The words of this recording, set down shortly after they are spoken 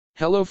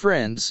Hello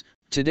friends,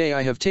 today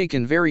I have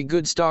taken very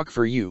good stock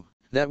for you,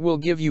 that will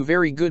give you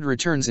very good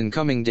returns in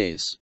coming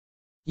days.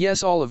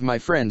 Yes, all of my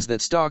friends,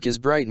 that stock is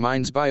Bright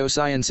Minds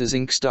Biosciences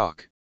Inc.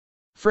 stock.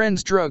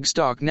 Friends, drug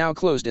stock now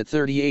closed at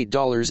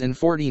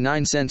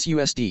 $38.49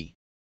 USD.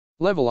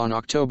 Level on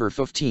October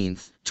 15,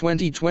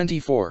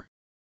 2024.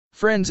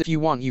 Friends, if you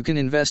want, you can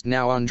invest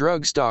now on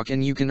drug stock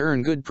and you can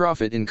earn good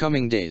profit in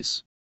coming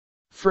days.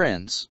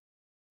 Friends,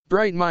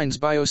 Bright Minds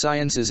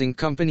Biosciences Inc.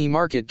 company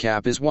market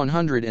cap is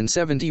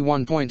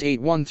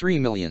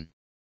 $171.813 million.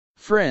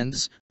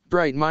 Friends,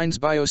 Bright Minds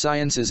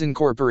Biosciences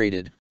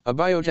Incorporated, a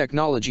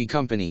biotechnology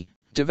company,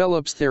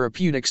 develops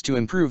therapeutics to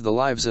improve the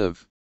lives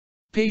of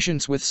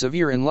patients with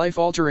severe and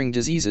life-altering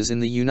diseases in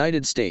the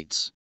United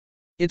States.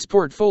 Its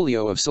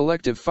portfolio of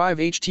selective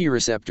 5-HT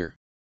receptor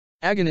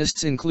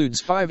agonists includes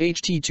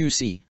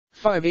 5-HT2C,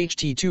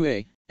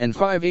 5-HT2A, and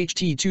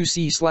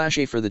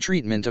 5-HT2C/A for the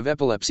treatment of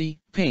epilepsy,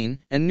 pain,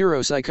 and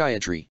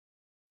neuropsychiatry.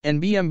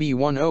 And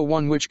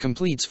BMB-101, which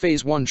completes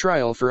phase 1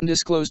 trial for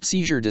undisclosed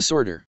seizure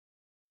disorder.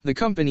 The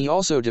company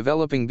also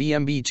developing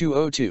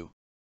BMB-202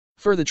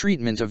 for the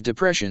treatment of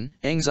depression,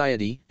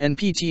 anxiety, and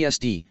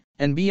PTSD,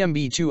 and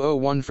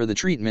BMB-201 for the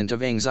treatment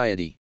of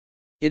anxiety.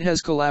 It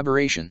has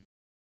collaboration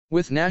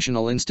with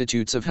National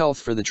Institutes of Health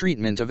for the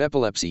treatment of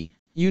epilepsy,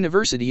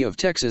 University of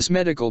Texas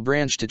Medical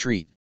Branch to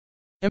treat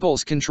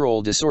impulse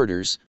control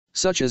disorders,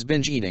 such as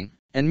binge eating,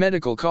 and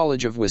Medical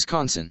College of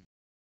Wisconsin.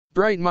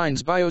 Bright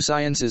Minds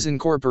Biosciences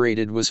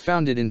Incorporated was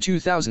founded in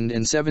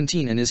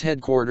 2017 and is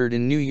headquartered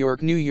in New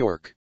York, New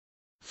York.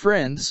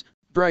 Friends,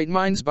 Bright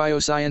Minds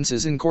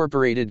Biosciences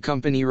Incorporated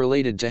company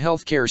related to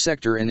healthcare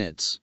sector and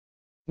its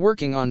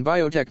working on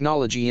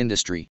biotechnology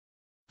industry.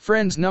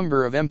 Friends,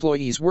 number of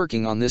employees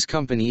working on this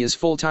company is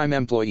full-time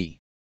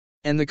employee.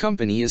 And the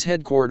company is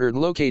headquartered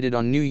located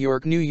on New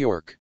York, New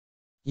York,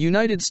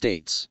 United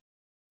States.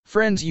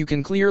 Friends, you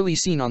can clearly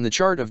see on the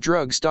chart of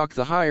drug stock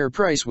the higher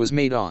price was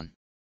made on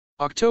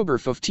October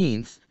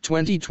 15,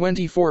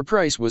 2024.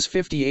 Price was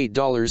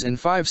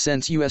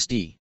 $58.05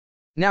 USD.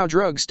 Now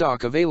drug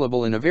stock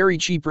available in a very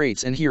cheap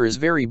rates, and here is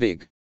very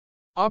big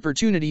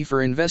opportunity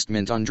for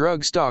investment on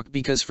drug stock,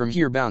 because from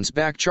here bounce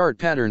back chart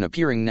pattern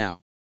appearing now.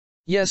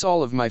 Yes,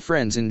 all of my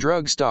friends, in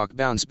drug stock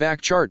bounce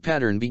back chart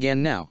pattern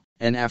began now,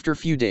 and after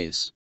few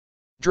days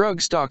drug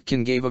stock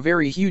can give a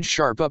very huge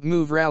sharp up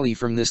move rally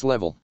from this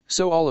level.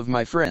 So all of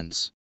my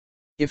friends,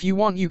 if you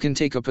want, you can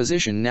take a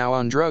position now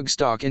on drug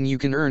stock and you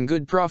can earn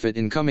good profit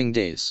in coming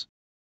days.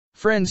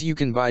 Friends, you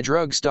can buy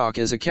drug stock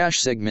as a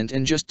cash segment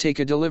and just take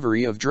a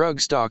delivery of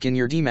drug stock in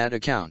your demat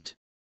account.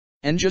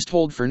 And just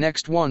hold for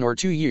next 1 or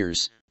 2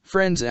 years.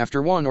 Friends,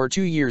 after 1 or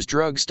 2 years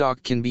drug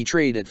stock can be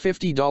traded at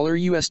 $50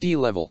 USD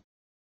level.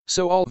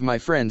 So all of my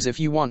friends, if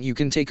you want, you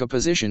can take a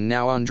position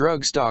now on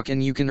drug stock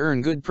and you can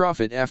earn good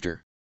profit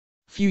after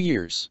few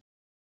years.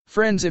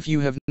 Friends, if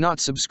you have not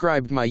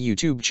subscribed my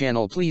YouTube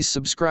channel, please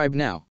subscribe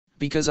now,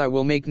 because I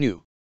will make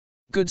new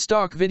good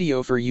stock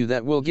video for you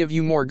that will give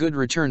you more good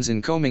returns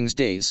in coming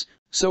days.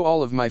 So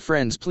all of my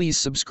friends, please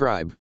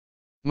subscribe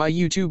my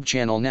YouTube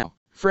channel now.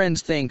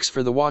 Friends, thanks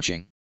for the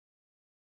watching.